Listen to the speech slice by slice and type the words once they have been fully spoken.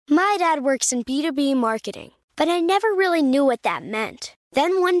My dad works in B2B marketing, but I never really knew what that meant.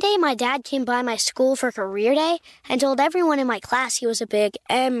 Then one day my dad came by my school for career day and told everyone in my class he was a big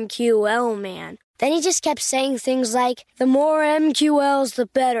MQL man. Then he just kept saying things like, the more MQLs, the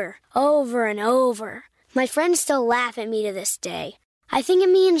better, over and over. My friends still laugh at me to this day. I think it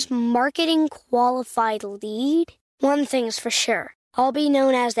means marketing qualified lead. One thing's for sure, I'll be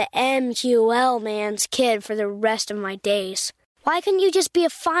known as the MQL man's kid for the rest of my days. Why couldn't you just be a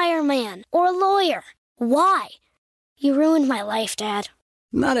fireman or a lawyer? Why? You ruined my life, Dad.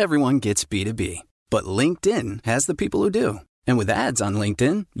 Not everyone gets B2B, but LinkedIn has the people who do. And with ads on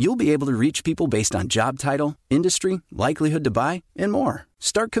LinkedIn, you'll be able to reach people based on job title, industry, likelihood to buy, and more.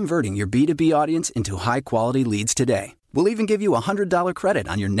 Start converting your B2B audience into high-quality leads today. We'll even give you a $100 credit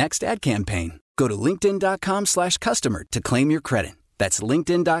on your next ad campaign. Go to linkedin.com/customer to claim your credit. That's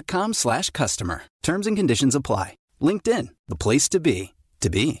linkedin.com/customer. Terms and conditions apply. LinkedIn, the place to be,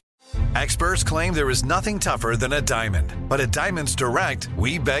 to be. Experts claim there is nothing tougher than a diamond. But at Diamonds Direct,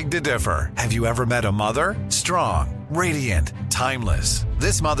 we beg to differ. Have you ever met a mother? Strong, radiant, timeless.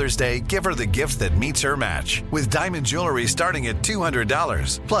 This Mother's Day, give her the gift that meets her match. With diamond jewelry starting at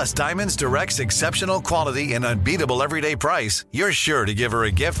 $200. Plus Diamonds Direct's exceptional quality and unbeatable everyday price, you're sure to give her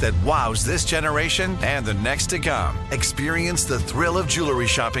a gift that wows this generation and the next to come. Experience the thrill of jewelry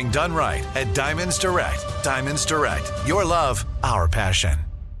shopping done right at Diamonds Direct. Diamonds Direct. Your love, our passion.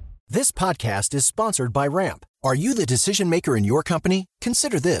 This podcast is sponsored by Ramp. Are you the decision maker in your company?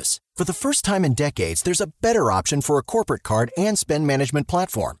 Consider this. For the first time in decades, there's a better option for a corporate card and spend management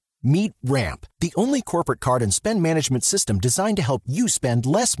platform. Meet Ramp, the only corporate card and spend management system designed to help you spend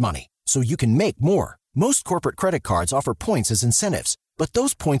less money so you can make more. Most corporate credit cards offer points as incentives, but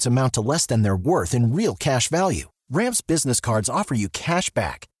those points amount to less than their worth in real cash value. Ramp's business cards offer you cash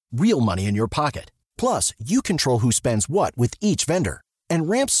back, real money in your pocket. Plus, you control who spends what with each vendor. And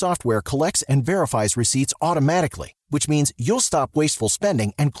Ramp software collects and verifies receipts automatically, which means you'll stop wasteful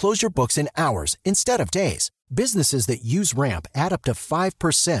spending and close your books in hours instead of days. Businesses that use Ramp add up to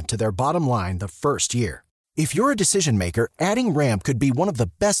 5% to their bottom line the first year. If you're a decision maker, adding Ramp could be one of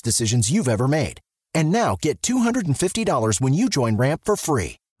the best decisions you've ever made. And now get $250 when you join Ramp for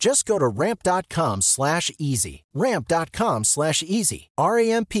free. Just go to ramp.com/easy. Ramp.com/easy.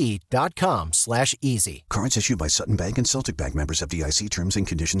 RAMP.com/easy. Cards issued by Sutton Bank and Celtic Bank, members FDIC. Terms and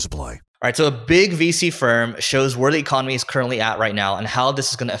conditions apply. All right, so a big VC firm shows where the economy is currently at right now and how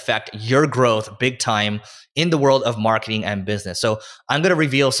this is going to affect your growth big time in the world of marketing and business. So I'm going to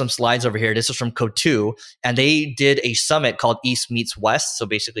reveal some slides over here. This is from Coatue, and they did a summit called East Meets West. So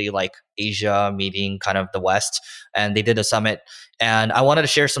basically like Asia meeting kind of the West, and they did a summit. And I wanted to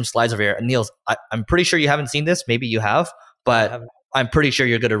share some slides over here. And Niels, I'm pretty sure you haven't seen this. Maybe you have, but I'm pretty sure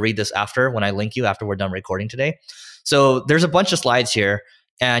you're going to read this after when I link you after we're done recording today. So there's a bunch of slides here.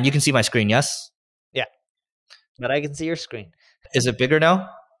 And you can see my screen, yes? Yeah, but I can see your screen. Is it bigger now?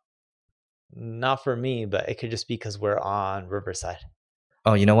 Not for me, but it could just be because we're on Riverside.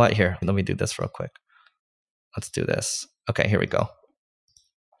 Oh, you know what? Here, let me do this real quick. Let's do this. Okay, here we go. All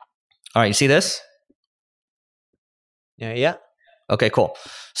right, you see this? Yeah. Okay, cool.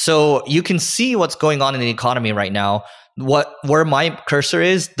 So you can see what's going on in the economy right now. Where my cursor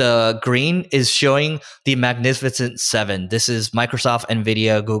is, the green is showing the Magnificent Seven. This is Microsoft,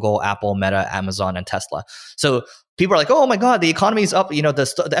 Nvidia, Google, Apple, Meta, Amazon, and Tesla. So people are like, oh my God, the economy is up. You know,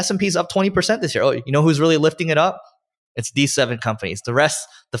 the S&P is up 20% this year. Oh, you know who's really lifting it up? It's these 7 companies. The rest,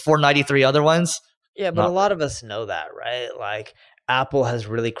 the 493 other ones. Yeah, but a lot of us know that, right? Like Apple has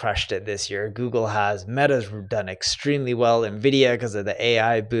really crushed it this year. Google has. Meta's done extremely well. Nvidia, because of the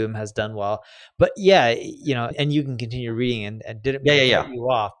AI boom, has done well. But yeah, you know, and you can continue reading and didn't cut you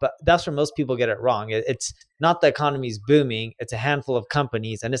off. But that's where most people get it wrong. It's not the economy's booming. It's a handful of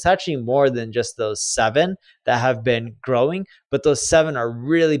companies. And it's actually more than just those 7 that have been growing. But those 7 are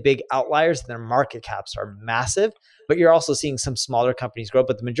really big outliers. And their market caps are massive. But you're also seeing some smaller companies grow.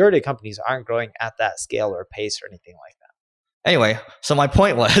 But the majority of companies aren't growing at that scale or pace or anything like that. Anyway, so my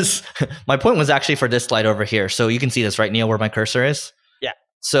point was actually for this slide over here. So you can see this, right, Neil, where my cursor is? Yeah.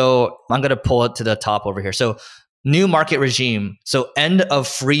 So I'm going to pull it to the top over here. So new market regime. So end of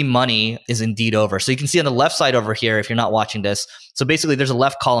free money is indeed over. So you can see on the left side over here, if you're not watching this. So basically there's a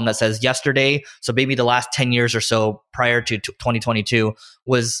left column that says yesterday. So maybe the last 10 years or so prior to 2022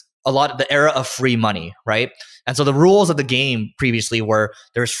 was a lot of the era of free money, right? And so the rules of the game previously were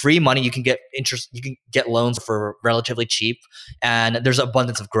there's free money, you can get interest, you can get loans for relatively cheap, and there's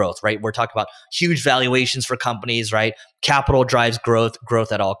abundance of growth, right? We're talking about huge valuations for companies, right? Capital drives growth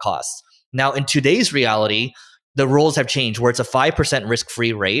at all costs. Now in today's reality, the rules have changed where it's a 5%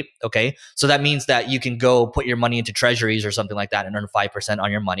 risk-free rate. Okay. So that means that you can go put your money into treasuries or something like that and earn 5%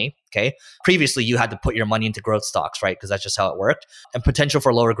 on your money. Okay. Previously, you had to put your money into growth stocks, right? Because that's just how it worked, and potential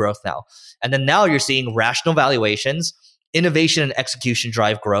for lower growth now. And then now you're seeing rational valuations, innovation and execution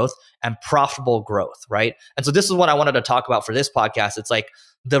drive growth, and profitable growth, right? And so this is what I wanted to talk about for this podcast. It's like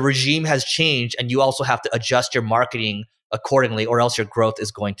the regime has changed and you also have to adjust your marketing accordingly, or else your growth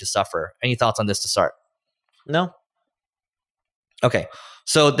is going to suffer. Any thoughts on this to start? No. Okay.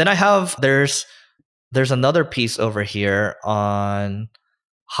 So then I have, there's another piece over here on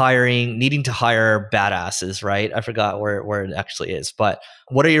needing to hire badasses, right? I forgot where it actually is, but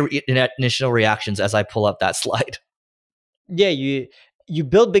what are your initial reactions as I pull up that slide? Yeah, you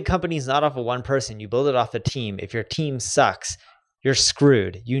build big companies not off of one person. You build it off a team. If your team sucks, you're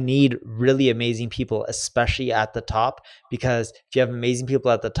screwed. You need really amazing people, especially at the top, because if you have amazing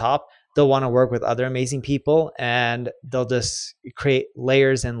people at the top, they'll want to work with other amazing people, and they'll just create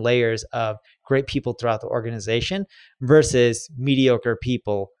layers and layers of great people throughout the organization versus mediocre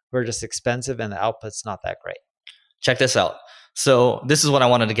people who are just expensive and the output's not that great. Check this out. So this is what I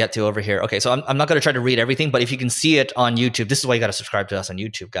wanted to get to over here. Okay, so I'm not going to try to read everything, but if you can see it on YouTube, this is why you got to subscribe to us on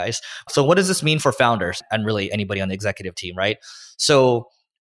YouTube, guys. So what does this mean for founders and really anybody on the executive team, right? So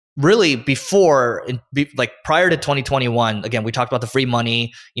really prior to 2021, again, we talked about the free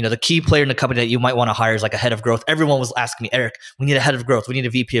money, the key player in the company that you might want to hire is like a head of growth. Everyone was asking me, Eric, we need a head of growth. We need a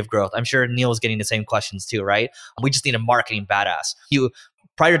VP of growth. I'm sure Neil was getting the same questions too, right? We just need a marketing badass.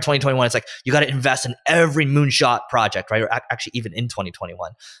 Prior to 2021, it's like you got to invest in every moonshot project, right? Or actually even in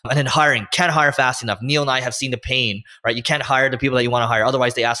 2021. And then hiring, can't hire fast enough. Neil and I have seen the pain, right? You can't hire the people that you want to hire.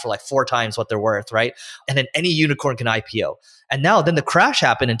 Otherwise, they ask for like 4 times what they're worth, right? And then any unicorn can IPO. And now then the crash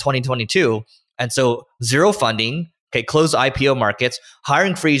happened in 2022. And so zero funding, okay, closed IPO markets,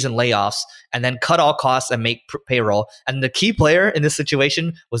 hiring freeze and layoffs, and then cut all costs and make payroll. And the key player in this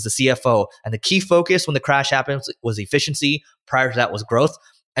situation was the CFO. And the key focus when the crash happened was efficiency. Prior to that was growth.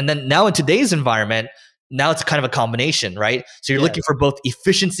 And then now in today's environment, now it's kind of a combination, right? So you're looking for both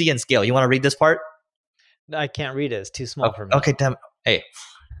efficiency and scale. You want to read this part? No, I can't read it. It's too small for me. Okay, damn. Hey,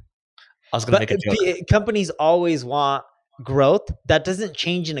 I was going to make a joke. Companies always want growth. That doesn't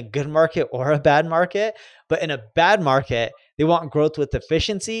change in a good market or a bad market. But in a bad market, they want growth with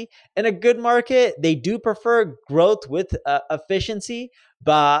efficiency. In a good market, they do prefer growth with efficiency,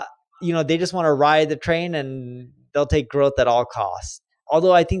 but they just want to ride the train and they'll take growth at all costs.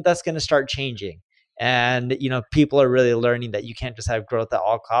 Although I think that's going to start changing. And, people are really learning that you can't just have growth at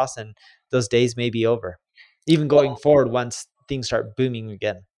all costs, and those days may be over. Even going forward once things start booming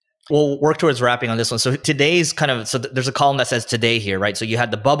again. We'll work towards wrapping on this one. So today's there's a column that says today here, right? So you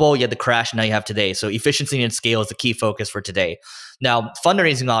had the bubble, you had the crash, and now you have today. So efficiency and scale is the key focus for today. Now,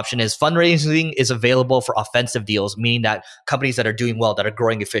 fundraising is available for offensive deals, meaning that companies that are doing well, that are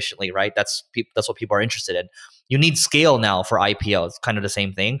growing efficiently, right? That's what people are interested in. You need scale now for IPO. It's kind of the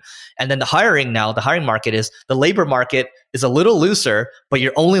same thing. And then the hiring market is, the labor market is a little looser, but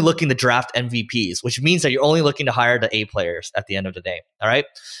you're only looking to draft MVPs, which means that you're only looking to hire the A players at the end of the day. All right.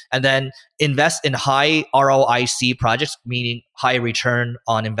 And then invest in high ROIC projects, meaning high return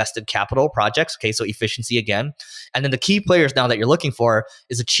on invested capital projects. Okay. So efficiency again. And then the key players now that you're looking for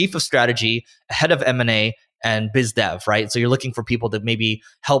is a chief of strategy, a head of M&A, and biz dev, right? So you're looking for people that maybe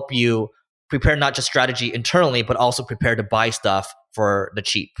help you prepare not just strategy internally, but also prepare to buy stuff for the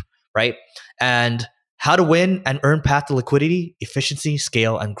cheap, right? And how to win and earn path to liquidity, efficiency,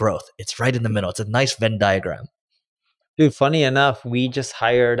 scale, and growth. It's right in the middle. It's a nice Venn diagram. Dude, funny enough, we just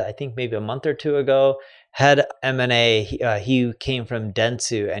hired, I think maybe a month or two ago, head M&A. He came from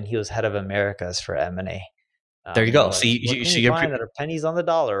Dentsu, and he was head of Americas for M&A. There you go. So you're that are pennies on the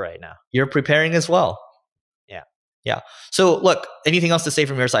dollar right now. You're preparing as well. Yeah. So look, anything else to say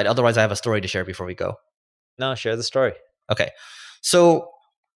from your side? Otherwise, I have a story to share before we go. No, share the story. Okay. So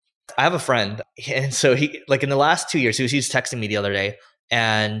I have a friend, and so he, like in the last 2 years, he was texting me the other day,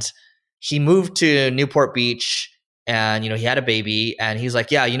 and he moved to Newport Beach, and he had a baby, and he's like,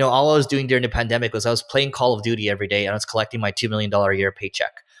 yeah, all I was doing during the pandemic was I was playing Call of Duty every day, and I was collecting my $2 million a year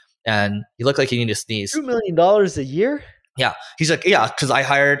paycheck. And you look like you need to sneeze. $2 million a year? Yeah. He's like, yeah, because I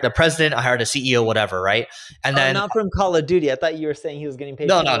hired the president, I hired a CEO, whatever, right? And then not from Call of Duty. I thought you were saying he was getting paid.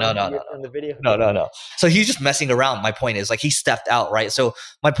 No. In the video. No. So he's just messing around. My point is, like, he stepped out, right? So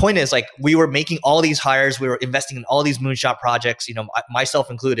my point is, like, we were making all these hires, we were investing in all these moonshot projects,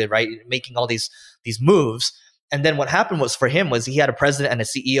 myself included, right? Making all these moves. And then what happened was, for him, was he had a president and a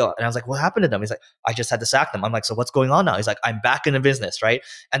CEO. And I was like, what happened to them? He's like, I just had to sack them. I'm like, so what's going on now? He's like, I'm back in the business, right?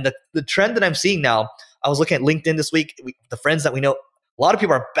 And the trend that I'm seeing now, I was looking at LinkedIn this week. The friends that we know, A lot of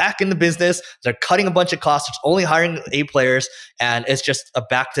people are back in the business. They're cutting a bunch of costs. It's only hiring A players. And it's just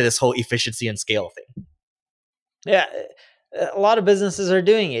back to this whole efficiency and scale thing. Yeah. A lot of businesses are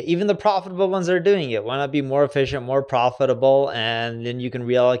doing it. Even the profitable ones are doing it. Why not be more efficient, more profitable, and then you can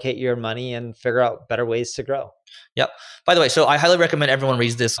reallocate your money and figure out better ways to grow. Yep. By the way, so I highly recommend everyone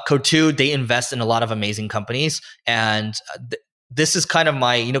reads this. Coatue, they invest in a lot of amazing companies. And this is kind of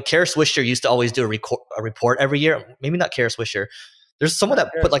my, Kara Swisher used to always do a report every year. Maybe not Kara Swisher. There's someone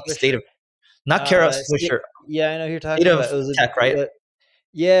that put like the state of, not Kara Swisher. Yeah, I know who you're talking about. It was tech, right?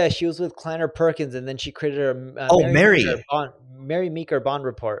 Yeah, she was with Kleiner Perkins, and then she created Mary Meeker Bond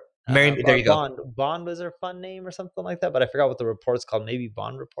Report. There you go. Bond was her fun name or something like that, but I forgot what the report's called. Maybe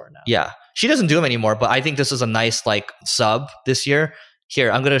Bond Report now. Yeah, she doesn't do them anymore, but I think this is a nice like sub this year. Here,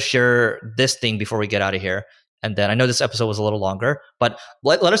 I'm going to share this thing before we get out of here. And then I know this episode was a little longer, but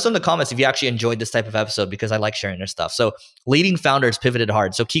let us know in the comments if you actually enjoyed this type of episode, because I like sharing their stuff. So leading founders pivoted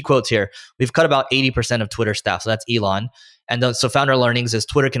hard. So key quotes here. We've cut about 80% of Twitter staff. So that's Elon. And then, so founder learnings is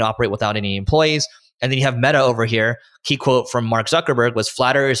Twitter can operate without any employees. And then you have Meta over here. Key quote from Mark Zuckerberg was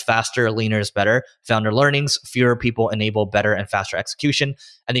flatter is faster, leaner is better. Founder learnings, fewer people enable better and faster execution.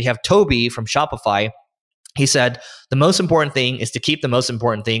 And then you have Toby from Shopify. He said, the most important thing is to keep the most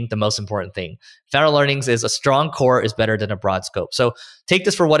important thing the most important thing. Founder learnings is a strong core is better than a broad scope. So take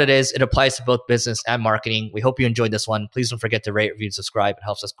this for what it is. It applies to both business and marketing. We hope you enjoyed this one. Please don't forget to rate, review, and subscribe. It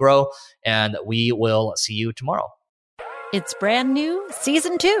helps us grow. And we will see you tomorrow. It's brand new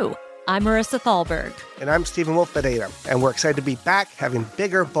season 2. I'm Marissa Thalberg. And I'm Stephen Wolf Bedeta. And we're excited to be back having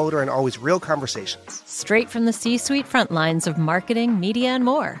bigger, bolder, and always real conversations. Straight from the C-suite front lines of marketing, media, and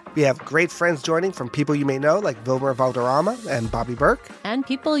more. We have great friends joining from people you may know, like Wilmer Valderrama and Bobby Burke. And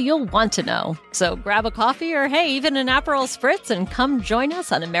people you'll want to know. So grab a coffee or, hey, even an Aperol Spritz and come join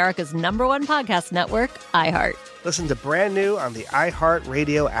us on America's #1 podcast network, iHeart. Listen to Brand New on the iHeart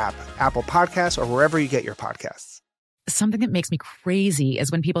Radio app, Apple Podcasts, or wherever you get your podcasts. Something that makes me crazy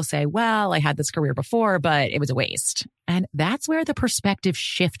is when people say, well, I had this career before, but it was a waste. And that's where the perspective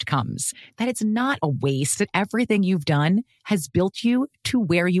shift comes, that it's not a waste, that everything you've done has built you to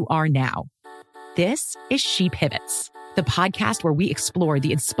where you are now. This is She Pivots, the podcast where we explore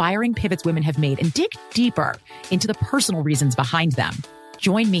the inspiring pivots women have made and dig deeper into the personal reasons behind them.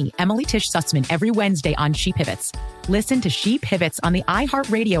 Join me, Emily Tish Sussman, every Wednesday on She Pivots. Listen to She Pivots on the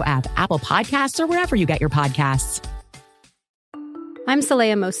iHeartRadio app, Apple Podcasts, or wherever you get your podcasts. I'm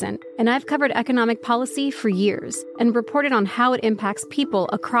Saleha Mohsin, and I've covered economic policy for years and reported on how it impacts people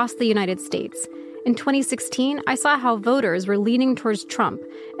across the United States. In 2016, I saw how voters were leaning towards Trump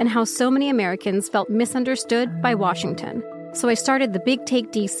and how so many Americans felt misunderstood by Washington. So I started The Big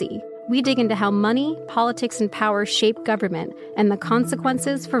Take DC. We dig into how money, politics, and power shape government and the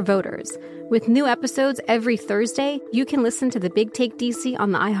consequences for voters. With new episodes every Thursday, you can listen to The Big Take DC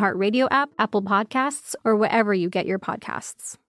on the iHeartRadio app, Apple Podcasts, or wherever you get your podcasts.